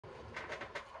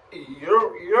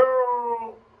Yo.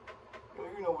 You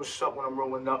know what's up when I'm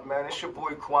rolling up, man. It's your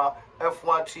boy Quan,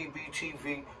 FYTB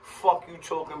TV. Fuck you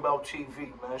talking about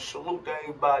TV, man. Salute to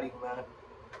everybody, man.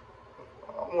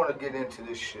 I want to get into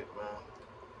this shit, man.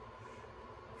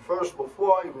 First,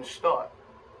 before I even start,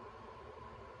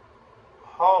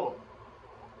 Harlem.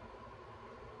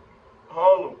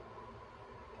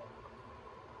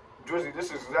 Drizzy,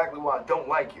 this is exactly why I don't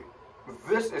like you.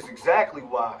 This is exactly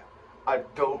why I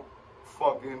don't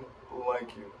fucking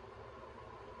like you.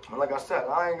 And like I said,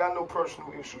 I ain't got no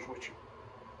personal issues with you.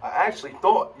 I actually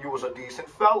thought you was a decent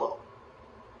fellow.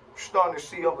 I'm starting to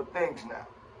see other things now.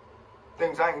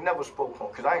 Things I ain't never spoke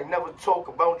on, because I ain't never talk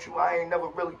about you. I ain't never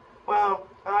really, well,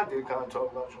 I did kind of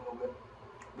talk about you a little bit.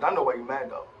 But I know why you mad,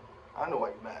 though. I know why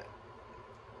you mad.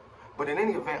 But in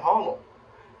any event, Harlem,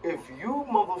 if you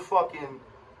motherfucking,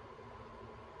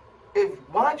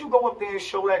 why'd you go up there and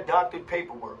show that doctored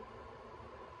paperwork?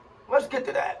 Let's get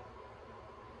to that.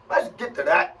 Let's get to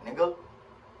that, nigga.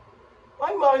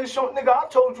 Why you out here showing, nigga, I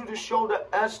told you to show the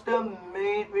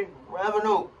estimated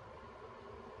revenue.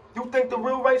 You think the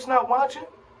real rate's not watching?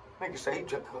 Nigga say, he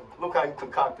just, look how you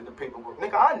concocted the paperwork.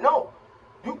 Nigga, I know.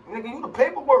 Nigga, you the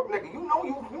paperwork, nigga. You know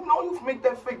you make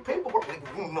that fake paperwork.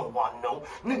 Nigga, you know I know.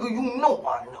 Nigga, you know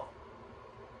I know.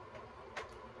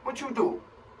 What you do?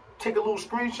 Take a little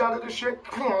screenshot of this shit,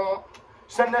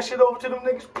 send that shit over to them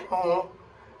niggas,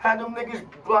 have them niggas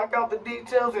block out the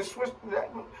details and switch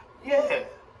that. Yeah.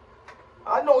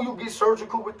 I know you get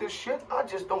surgical with this shit. I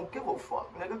just don't give a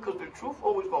fuck, nigga, because the truth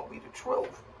always gonna be the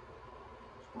truth.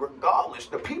 Regardless,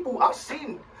 the people, I've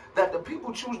seen that the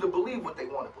people choose to believe what they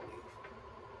want to believe.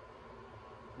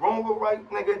 Wrong or right,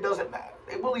 nigga, it doesn't matter.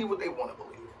 They believe what they want to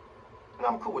believe. And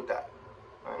I'm cool with that.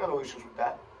 I ain't got no issues with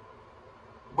that.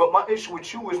 But my issue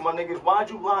with you is, my niggas, why'd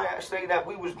you lie and say that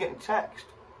we was getting taxed?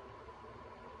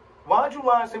 Why'd you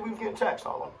lie and say we was getting taxed,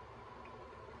 Harlem?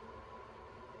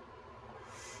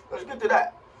 Let's get to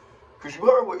that. Because you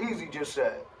heard what Easy just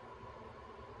said.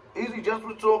 Easy just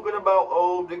was talking about,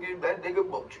 oh, nigga, that nigga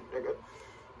booked you, nigga.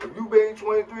 If you made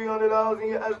 $2,300 in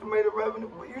your estimated revenue,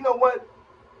 but you know what?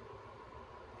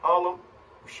 Harlem,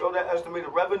 show that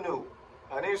estimated revenue.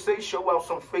 I didn't say show out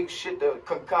some fake shit to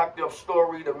concoct your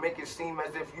story to make it seem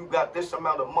as if you got this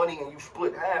amount of money and you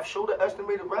split half. Show the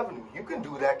estimated revenue. You can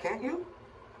do that, can't you?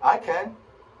 I can.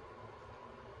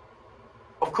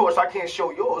 Of course, I can't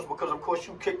show yours because, of course,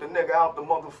 you kicked the nigga out the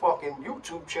motherfucking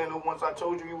YouTube channel once I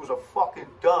told you was a fucking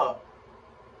dub.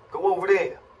 Go over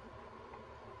there.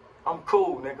 I'm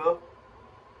cool, nigga.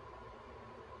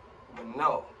 But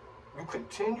no, you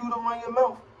continue to run your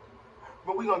mouth.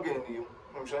 But we gonna get into you. You know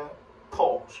what I'm saying?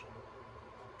 Pause.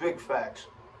 Big facts.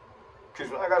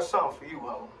 Because I got something for you,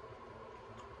 ho.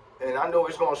 And I know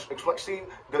it's gonna explain. See,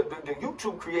 the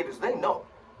YouTube creators, they know.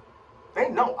 They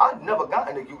know I've never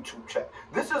gotten a YouTube check.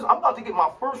 I'm about to get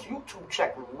my first YouTube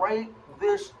check right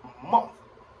this month.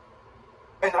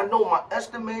 And I know my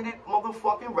estimated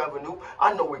motherfucking revenue.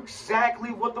 I know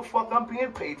exactly what the fuck I'm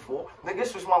being paid for. Nigga,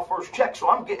 this is my first check. So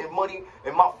I'm getting money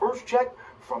in my first check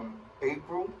from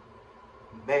April,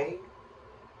 May,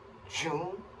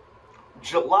 June,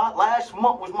 July. Last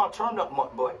month was my turn-up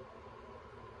month, boy.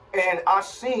 And I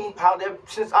seen how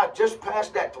since I just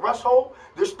passed that threshold,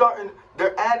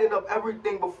 they're adding up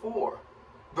everything before,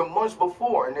 the months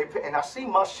before, and I see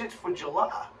my shits for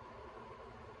July.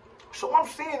 So I'm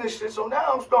seeing this shit, so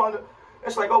now I'm starting to,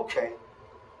 it's like, okay,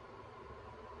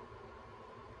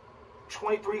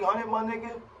 2,300, my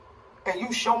nigga, and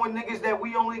you showing niggas that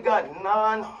we only got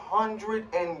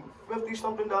 $950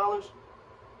 something, $60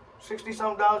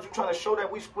 something, you trying to show that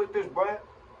we split this bread?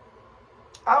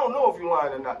 I don't know if you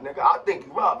lying or not, nigga. I think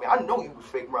you robbed me. I know you was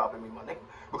fake robbing me, my nigga.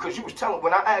 Because you was telling,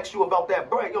 when I asked you about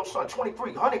that bread, yo, son,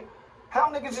 2,300, how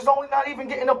niggas is only not even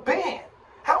getting a band?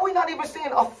 How we not even seeing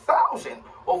 1,000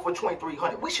 over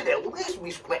 2,300? We should at least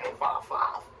be splitting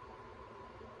 5-5.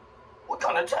 What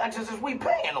kind of taxes is we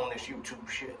paying on this YouTube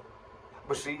shit?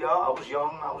 But see, y'all, I was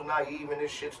young, I was naive in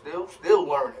this shit still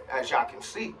learning, as y'all can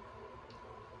see.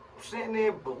 I'm sitting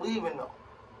there believing, though.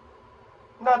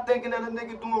 Not thinking that a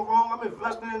nigga doing wrong, I'm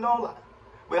investing in all that.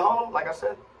 But Harlem, like I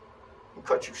said, I'm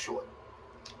cut you short.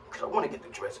 Because I want to get to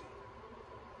Drizzy.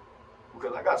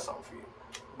 Because I got something for you.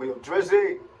 Well,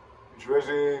 Drizzy.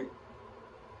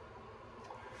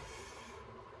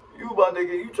 You, my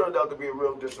nigga, you turned out to be a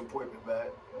real disappointment,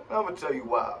 man. And I'm going to tell you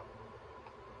why.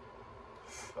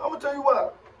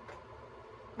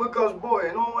 Because, boy,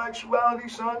 in all actuality,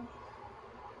 son,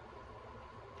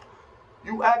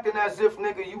 you acting as if,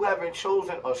 nigga, you haven't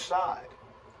chosen a side.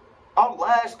 Our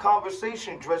last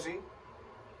conversation, Drizzy,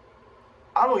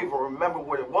 I don't even remember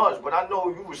what it was, but I know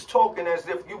you was talking as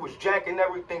if you was jacking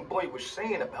everything boy was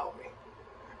saying about me.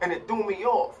 And it threw me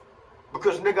off.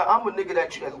 Because, nigga, I'm a nigga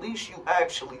that at least you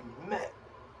actually met.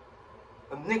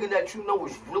 A nigga that you know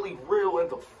is really real in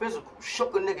the physical.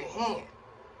 Shook a nigga hand.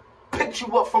 Picked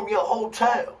you up from your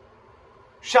hotel.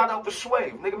 Shout out to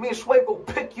Swave. Nigga, me and Swave go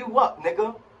pick you up,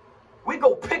 nigga. We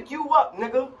go pick you up,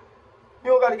 nigga.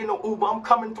 You don't gotta get no Uber. I'm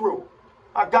coming through.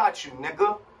 I got you,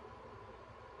 nigga.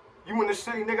 You in the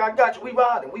city, nigga, I got you. We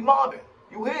riding. We mobbing.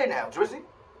 You here now, Drizzy.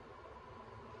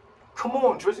 Come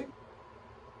on, Drizzy.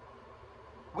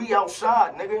 We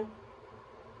outside, nigga.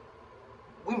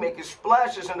 We making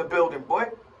splashes in the building, boy.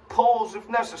 Pause if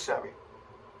necessary.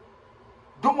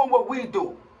 Doing what we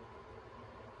do.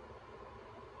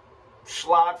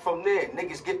 Slide from there.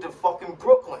 Niggas get to fucking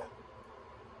Brooklyn.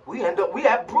 We at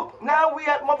Brooklyn. Now we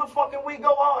at motherfucking We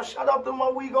Go Hard. Shout out to my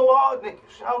We Go Hard niggas.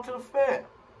 Shout out to the fam.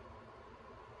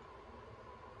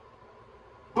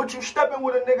 But you stepping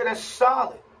with a nigga that's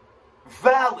solid,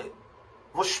 valid,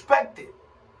 respected,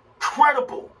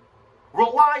 credible,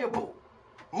 reliable,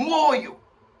 loyal,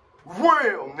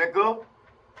 real, nigga.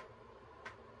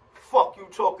 Fuck you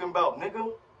talking about,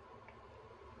 nigga.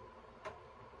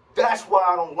 That's why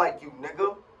I don't like you,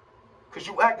 nigga. Cause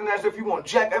you acting as if you want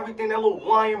to jack everything that little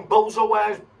lying, bozo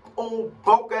ass, old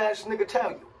broke ass nigga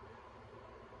tell you.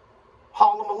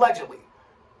 Harlem allegedly.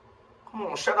 Come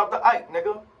on, shut up the Ike,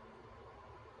 nigga.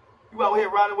 You out here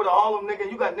riding with a Harlem nigga,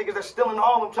 and you got niggas that's still in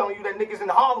Harlem telling you that niggas in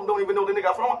Harlem don't even know the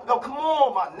nigga from. Oh, come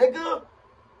on, my nigga.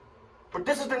 But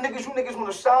this is the niggas you niggas want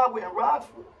to side with and ride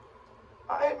for.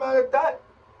 I ain't mad at that.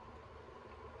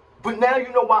 But now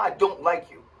you know why I don't like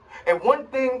you. And one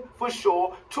thing for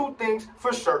sure, two things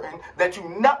for certain, that you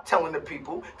not telling the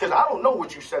people, because I don't know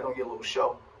what you said on your little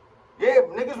show. Yeah,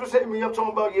 niggas was hitting me up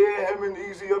talking about, yeah, him and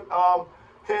Easy, him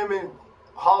and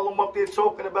Harlem up there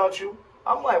talking about you.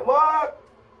 I'm like, what?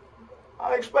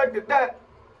 I expected that.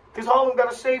 Because Harlem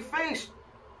got a safe face.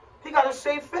 He got a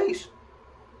safe face.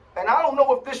 And I don't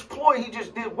know if this ploy he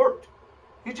just did worked.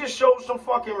 He just showed some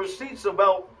fucking receipts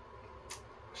about,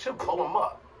 should pull him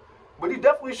up. But he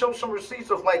definitely showed some receipts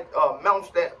of like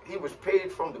amounts that he was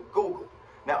paid from the Google.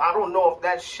 Now, I don't know if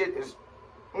that shit is,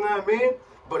 you know what I mean?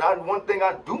 But one thing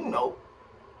I do know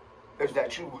is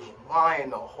that you was lying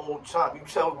the whole time. You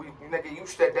tell me, nigga, you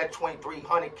said that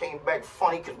 2300 came back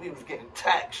funny because we was getting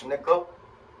taxed, nigga.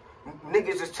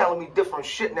 Niggas is telling me different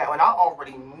shit now, and I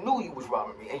already knew you was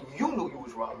robbing me, and you knew you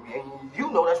was robbing me, and you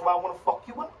know that's why I want to fuck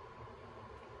you up.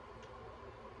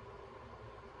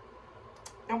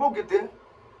 And we'll get there.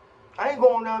 I ain't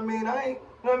going down, you know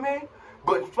what I mean?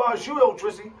 But as far as you though,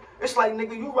 Drizzy, it's like,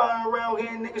 nigga, you riding around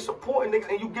here, niggas supporting niggas,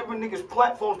 and you giving niggas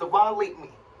platforms to violate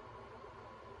me.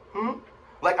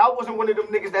 Like, I wasn't one of them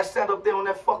niggas that sat up there on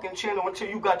that fucking channel until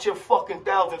you got your fucking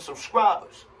 1,000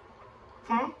 subscribers.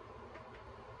 I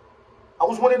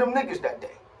was one of them niggas that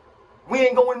day. We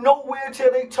ain't going nowhere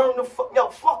till they turn the fuck, yo,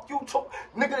 fuck you,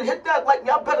 nigga, hit that like,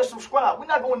 y'all better subscribe. We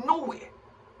not going nowhere.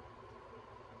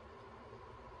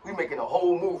 We making a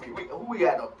whole movie. Who we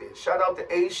had up there? Shout out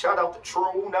to Ace, shout out to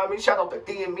True, you know what I mean? Shout out to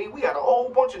D and me. We had a whole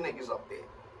bunch of niggas up there.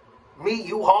 Me,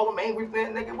 you, Harlem, Angry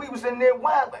Fan, nigga. We was in there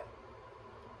wilding.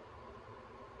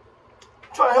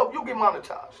 Trying to help you get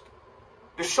monetized.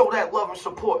 To show that love and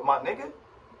support, my nigga.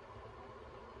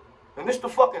 And this the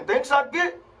fucking thanks I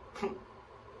get?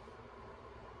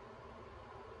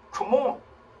 Come on.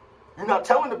 You're not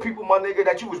telling the people, my nigga,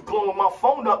 that you was blowing my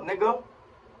phone up, nigga.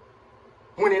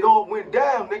 When it all went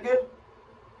down, nigga.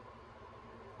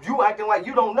 You acting like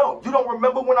you don't know. You don't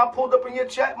remember when I pulled up in your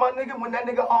chat, my nigga, when that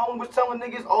nigga Harlem was telling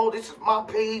niggas, oh, this is my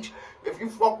page. If you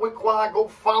fuck with Clyde, go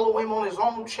follow him on his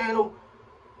own channel.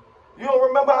 You don't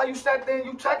remember how you sat there and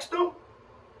you text him?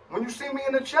 When you see me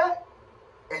in the chat?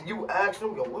 And you asked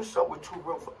him, yo, what's up with Too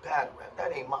Real for Battle Rap?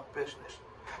 That ain't my business.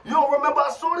 You don't remember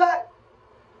I saw that?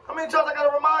 How many times I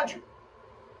gotta remind you?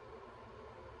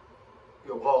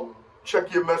 Yo, Harlem,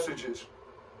 check your messages.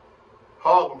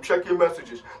 Harlem, check your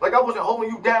messages. Like I wasn't holding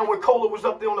you down when Cola was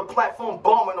up there on the platform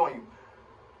bombing on you.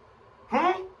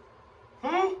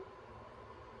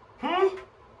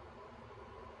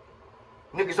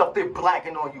 Niggas up there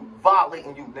blacking on you,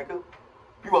 violating you, nigga.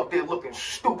 You up there looking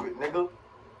stupid, nigga.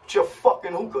 With your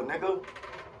fucking hookah, nigga.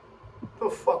 Get the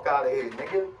fuck out of here,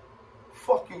 nigga.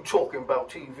 Fuck you talking about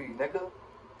TV, nigga.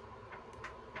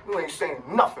 You ain't saying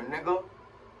nothing, nigga.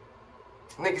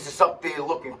 Niggas is up there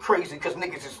looking crazy because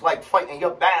niggas is like fighting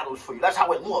your battles for you. That's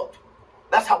how it looked.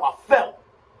 That's how I felt.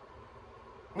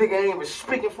 Nigga ain't even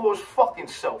speaking for his fucking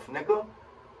self, nigga.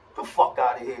 Get the fuck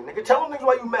out of here, nigga. Tell them niggas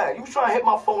why you mad. You was trying to hit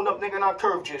my phone up, nigga, and I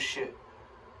curved your shit.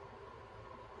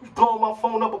 You was blowing my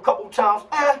phone up a couple times.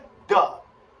 Dog.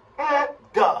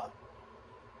 God.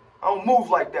 I don't move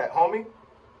like that, homie.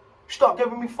 Start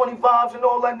giving me funny vibes and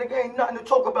all that, nigga. Ain't nothing to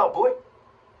talk about, boy.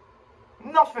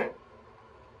 Nothing.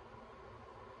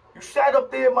 You sat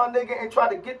up there, my nigga, and tried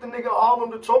to get the nigga Harlem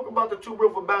to talk about the 2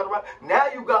 River battle rap. Now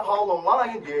you got Harlem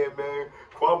lying. Yeah, man,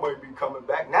 Quan might be coming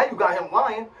back. Now you got him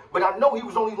lying. But I know he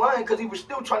was only lying because he was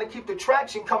still trying to keep the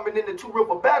traction coming in the 2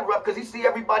 River battle rap because he see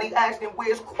everybody asking,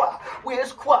 where's Qua?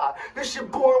 Where's Qua? This shit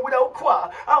boring without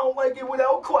Qua. I don't like it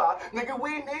without Qua. Nigga,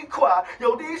 we need Qua.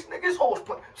 Yo, these niggas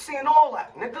horseplaying. Seeing all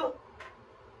that, nigga.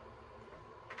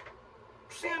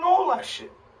 Seeing all that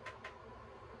shit.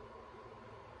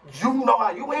 You know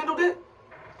how you handled it?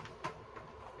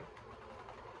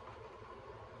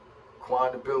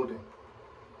 Quan the building.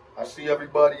 I see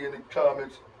everybody in the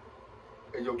comments.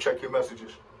 Hey, yo, check your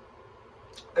messages.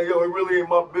 Hey, yo, it really ain't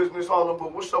my business, Harlem,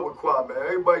 but what's up with Qua, man?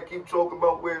 Everybody keep talking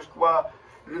about where's Qua.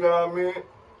 You know what I mean?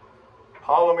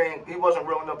 Harlem ain't, he wasn't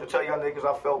real enough to tell y'all niggas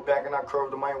I fell back and I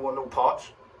curved him. I ain't want no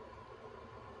parts.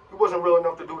 He wasn't real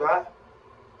enough to do that.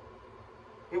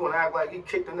 He wanna act like he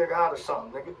kicked a nigga out of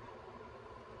something, nigga.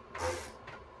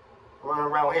 Running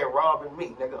around here robbing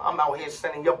me, nigga. I'm out here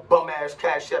sending your bum-ass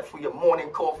cash apps for your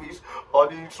morning coffees. I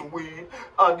need some weed.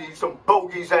 I need some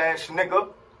bogeys ass, nigga.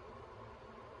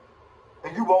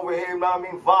 And you over here, you know what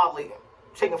I mean, violating.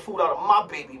 Taking food out of my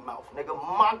baby mouth, nigga.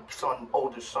 My son,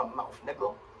 oldest son mouth,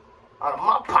 nigga. Out of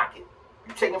my pocket.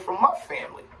 You taking from my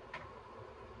family.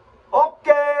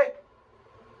 Okay.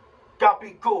 Gotta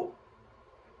be cool.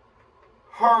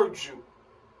 Heard you.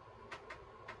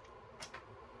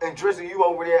 And Drizzy, you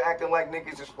over there acting like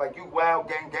niggas is like you wild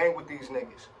gang with these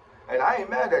niggas. And I ain't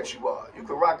mad at you are. You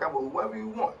can rock out with whoever you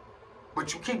want.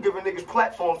 But you keep giving niggas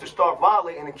platforms to start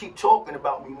violating and keep talking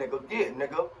about me, nigga. Yeah,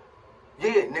 nigga.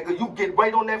 Yeah, nigga. You get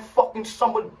right on that fucking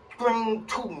summer thing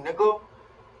too, nigga.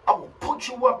 I will put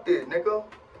you up there, nigga.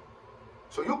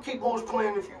 So you keep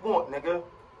Horseplaying if you want, nigga.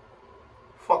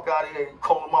 Fuck out of here. You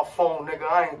calling my phone, nigga.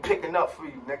 I ain't picking up for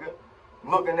you, nigga.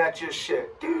 Looking at your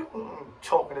shit. Dude,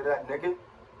 talking to that nigga.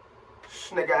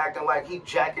 This nigga acting like he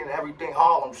jacking everything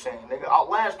Harlem saying, nigga. Our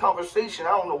last conversation,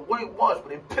 I don't know what it was,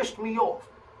 but it pissed me off.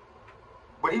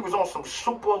 But he was on some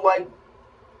super like,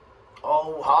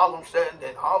 oh, Harlem said this.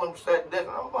 And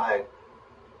I'm like,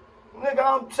 nigga,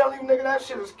 I'm telling you, nigga, that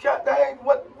shit is cat. That ain't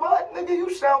what, nigga,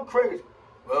 you sound crazy.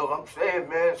 Well, I'm saying,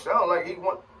 man, sound like he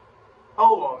want.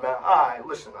 Hold on, man. All right,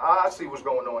 listen, I see what's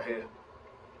going on here.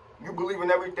 You believe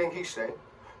in everything he say.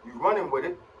 You running with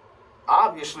it.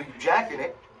 Obviously, you jacking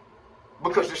it.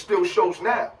 Because it still shows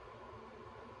now.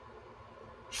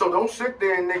 So don't sit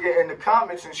there, nigga, in the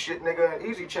comments and shit, nigga, and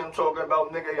Easy Chin talking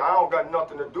about, nigga, I don't got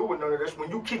nothing to do with none of this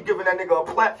when you keep giving that nigga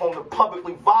a platform to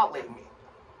publicly violate me.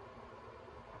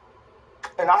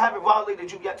 And I haven't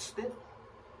violated you yet still.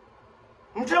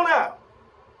 Until now.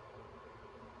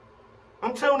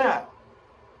 Until now.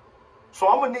 So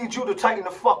I'm going to need you to tighten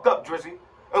the fuck up, Drizzy.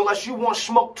 Unless you want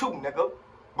smoke too, nigga.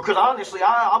 Because honestly,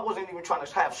 I wasn't even trying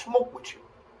to have smoke with you.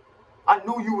 I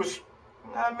knew you was, you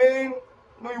know what I mean?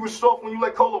 I knew you was soft when you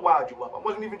let Cola wild you up. I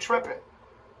wasn't even tripping.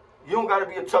 You don't gotta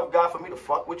be a tough guy for me to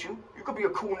fuck with you. You could be a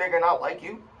cool nigga and I like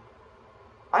you.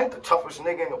 I ain't the toughest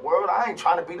nigga in the world. I ain't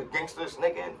trying to be the gangsterest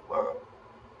nigga in the world.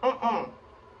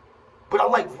 But I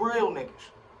like real niggas.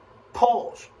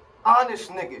 Pause. Honest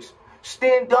niggas.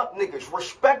 Stand up niggas.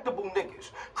 Respectable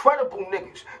niggas. Credible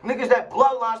niggas. Niggas that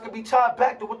bloodlines can be tied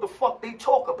back to what the fuck they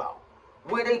talk about.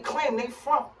 Where they claim they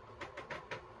from.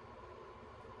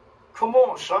 Come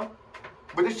on, son.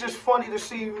 But it's just funny to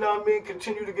see, you know what I mean,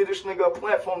 continue to get this nigga a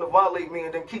platform to violate me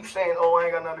and then keep saying, oh, I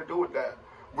ain't got nothing to do with that.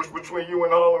 Which between you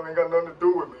and Harlem ain't got nothing to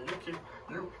do with me.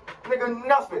 Nigga,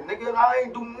 nothing. Nigga, I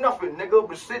ain't do nothing, nigga,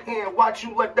 but sit here and watch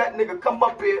you let that nigga come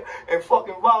up here and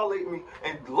fucking violate me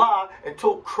and lie and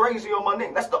talk crazy on my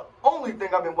name. That's the only thing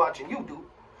I've been watching you do.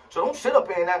 So don't sit up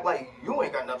here and act like you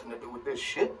ain't got nothing to do with this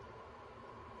shit.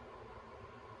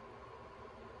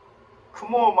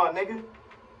 Come on, my nigga.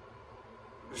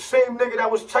 The same nigga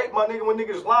that was tight, my nigga, when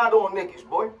niggas lied on niggas,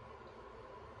 boy.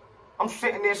 I'm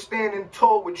sitting there standing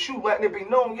tall with you, letting it be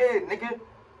known, yeah, nigga.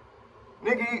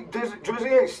 Nigga,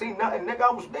 Drizzy ain't seen nothing, nigga.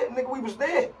 I was there, nigga, we was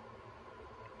there.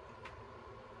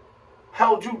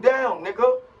 Held you down,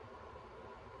 nigga.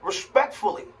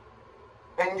 Respectfully.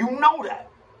 And you know that.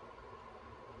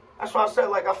 That's why I said,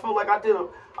 like, I feel like,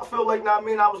 nah, I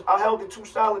mean, I held it too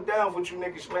solid down with you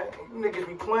niggas, man. You niggas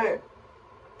be playing.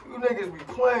 You niggas be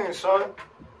playing, son.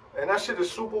 And that shit is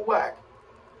super whack.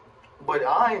 But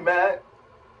I ain't mad.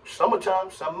 Summertime,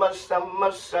 summertime.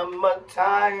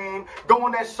 Go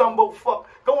on that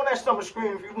Go on that summer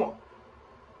screen if you want.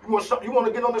 You want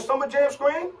to get on the summer jam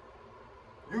screen?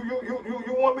 You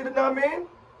want me to, know what I mean?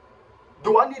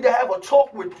 Do I need to have a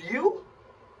talk with you?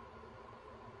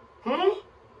 Don't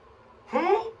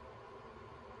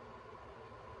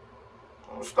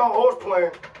start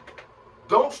horseplaying.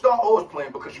 Don't start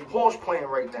horseplaying because you horseplaying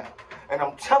right now. And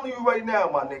I'm telling you right now,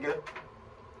 my nigga,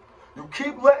 you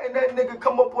keep letting that nigga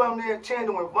come up on their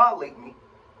channel and violate me.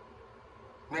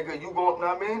 Nigga, you gon', know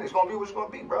what I mean? It's gonna be what it's gonna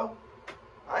be, bro.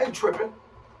 I ain't tripping.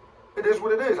 It is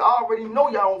what it is. I already know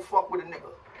y'all don't fuck with a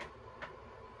nigga.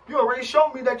 You already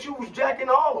showed me that you was jacking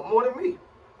Harlem more than me.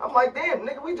 I'm like, damn,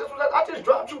 nigga, I just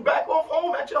dropped you back off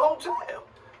home at your hotel.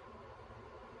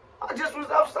 I just was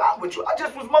outside with you. I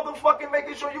just was motherfucking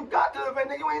making sure you got to the event.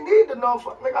 Nigga, you ain't need to know,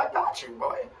 fuck, nigga, I got you,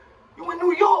 boy. You in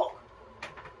New York.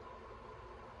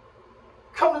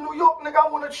 Come to New York, nigga, I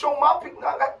want to show my people.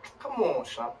 Come on,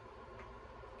 son.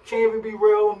 Can't even be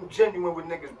real and genuine with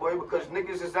niggas, boy, because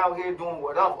niggas is out here doing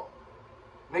whatever.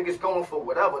 Niggas going for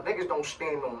whatever. Niggas don't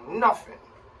stand on nothing.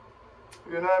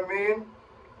 You know what I mean?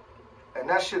 And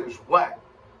that shit is whack.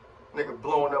 Nigga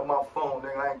blowing up my phone,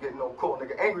 nigga, I ain't getting no call.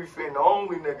 Nigga, Angry Fan, the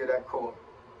only nigga that called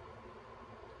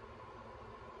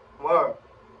me. Word.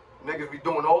 Niggas be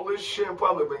doing all this shit in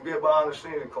public, but get behind the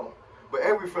scenes and call. But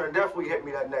Angry Fan definitely hit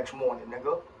me that next morning,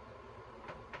 nigga.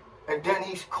 And then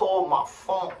he's called my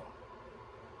phone.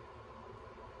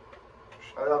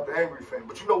 Shout out to Angry Fan.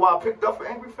 But you know why I picked up for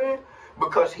Angry Fan?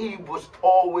 Because he was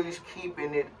always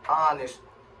keeping it honest.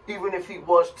 Even if he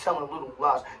was telling little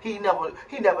lies, he never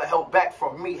held back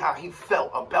from me how he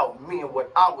felt about me and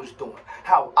what I was doing,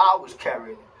 how I was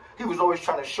carrying it. He was always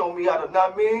trying to show me how to, know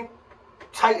what I mean?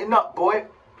 Tighten up, boy.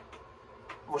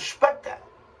 Respect that.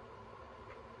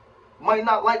 Might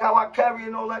not like how I carry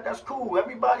and all that, that's cool.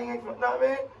 Everybody ain't, know what I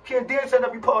mean? Can't dance at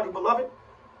every party, beloved.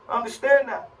 I understand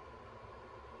that.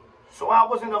 So I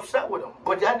wasn't upset with him.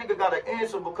 But that nigga got an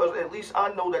answer because at least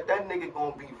I know that nigga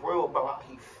gonna be real about how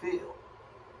he feel.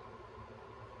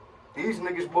 These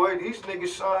niggas, boy, these niggas,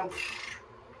 son,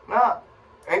 nah.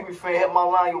 Angry Fan hit my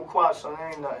line, yo, quiet, son, there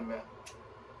ain't nothing, man.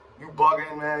 You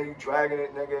bugging, man, you dragging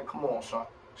it, nigga, come on, son.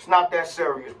 It's not that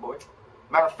serious, boy.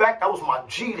 Matter of fact, that was my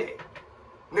G-Day.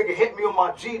 Nigga hit me on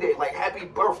my G-Day, like, happy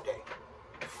birthday.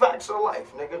 Facts of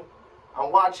life, nigga.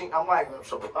 I'm watching, I'm like,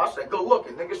 I said, good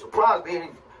looking, nigga, surprised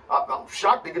me. I'm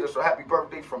shocked to get us a happy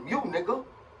birthday from you, nigga.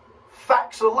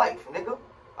 Facts of life, nigga.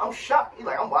 I'm shocked. He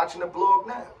like, I'm watching the blog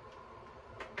now.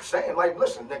 Saying, like,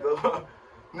 listen, nigga,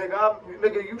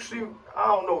 nigga, you see, I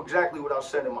don't know exactly what I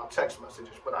said in my text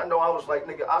messages, but I know I was like,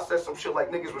 nigga, I said some shit like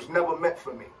niggas was never meant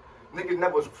for me. Niggas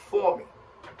never was for me.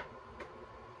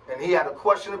 And he had a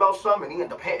question about something, and he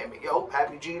ended up hitting me. Yo,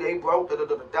 happy G-Day, bro,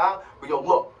 da-da-da-da-da. But yo,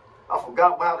 look, I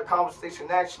forgot how the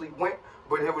conversation actually went,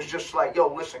 but it was just like,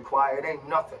 yo, listen, quiet, it ain't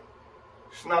nothing.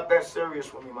 It's not that serious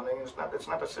for me, my nigga. It's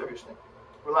not that serious, nigga.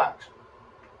 Relax.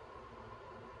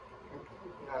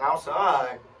 And I was like, all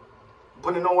right.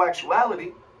 But in all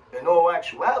actuality, it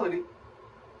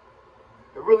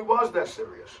really was that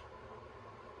serious.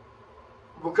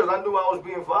 Because I knew I was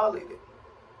being violated.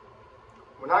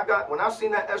 When I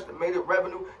seen that estimated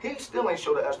revenue, he still ain't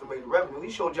showed the estimated revenue. He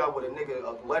showed y'all what a nigga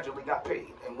allegedly got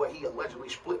paid and what he allegedly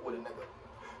split with a nigga.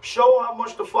 Show how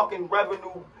much the fucking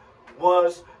revenue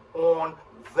was on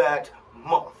that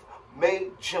month. May,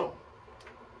 June.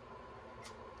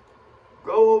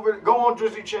 Go on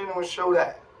Drizzy channel and show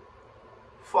that.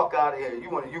 Fuck out of here. You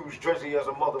want to use Drizzy as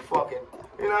a motherfucking,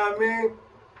 you know what I mean?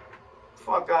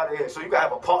 Fuck out of here. So you gotta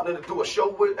have a partner to do a show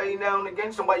with every now and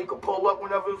again. Somebody you can pull up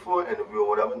whenever for an interview or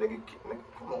whatever. Nigga,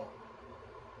 come on.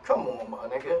 Come on, my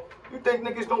nigga. You think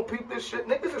niggas don't peep this shit?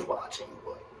 Niggas is watching you,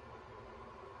 boy.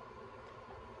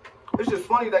 It's just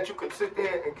funny that you can sit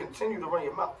there and continue to run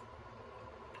your mouth.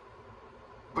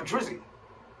 But Drizzy,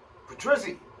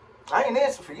 I ain't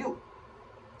answer for you.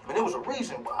 And there was a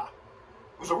reason why.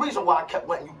 There was a reason why I kept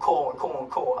letting you call and call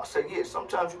and call. I said, yeah,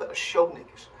 sometimes you gotta show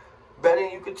niggas better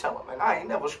than you could tell them. And I ain't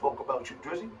never spoke about you,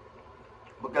 Drizzy.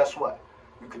 But guess what?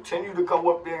 You continue to come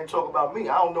up there and talk about me.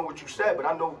 I don't know what you said, but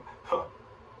I know,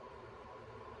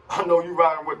 I know you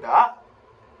riding with the op.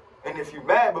 And if you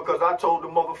mad because I told the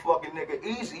motherfucking nigga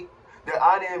Easy that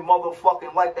I didn't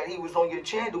motherfucking like that he was on your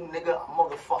channel, nigga, I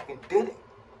motherfucking did it.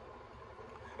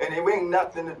 And it ain't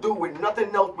nothing to do with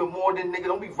nothing else but more than nigga.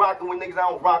 Don't be rocking with niggas, I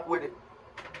don't rock with it.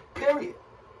 Period.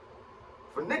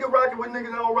 For nigga rocking with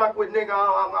niggas, I don't rock with nigga,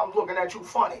 I'm looking at you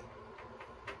funny.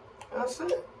 That's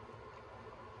it.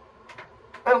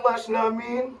 Unless, you know what I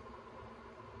mean?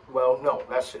 Well, no,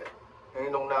 that's it.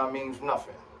 Ain't no nah means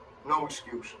nothing. No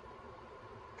excuse.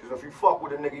 Because if you fuck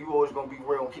with a nigga, you always gonna be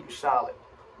real and keep it solid.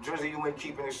 Drizzy, you ain't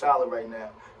keeping it solid right now.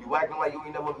 You acting like you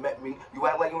ain't never met me. You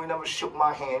act like you ain't never shook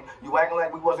my hand. You acting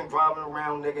like we wasn't driving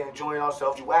around, nigga, enjoying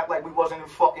ourselves. You act like we wasn't in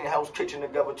fucking Hell's Kitchen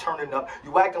together, turning up.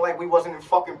 You acting like we wasn't in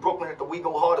fucking Brooklyn at the We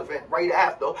Go Hard event right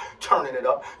after, turning it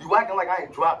up. You acting like I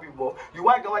ain't dropped you off. You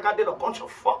acting like I did a bunch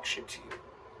of fuck shit to you.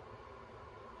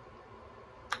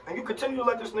 And you continue to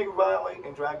let this nigga violate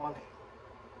and drag my name.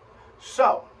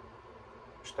 So,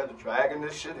 instead of dragging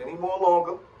this shit any more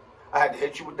longer, I had to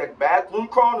hit you with that Bathroom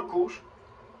Chronicles,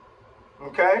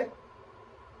 okay?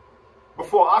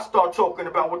 Before I start talking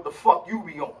about what the fuck you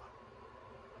be on,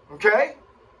 okay?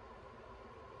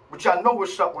 But y'all know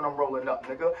what's up when I'm rolling up,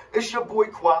 nigga. It's your boy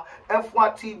Qua,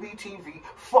 FYTV TV.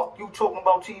 Fuck you talking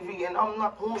about TV, and I'm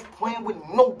not playing with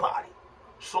nobody.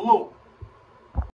 Salute.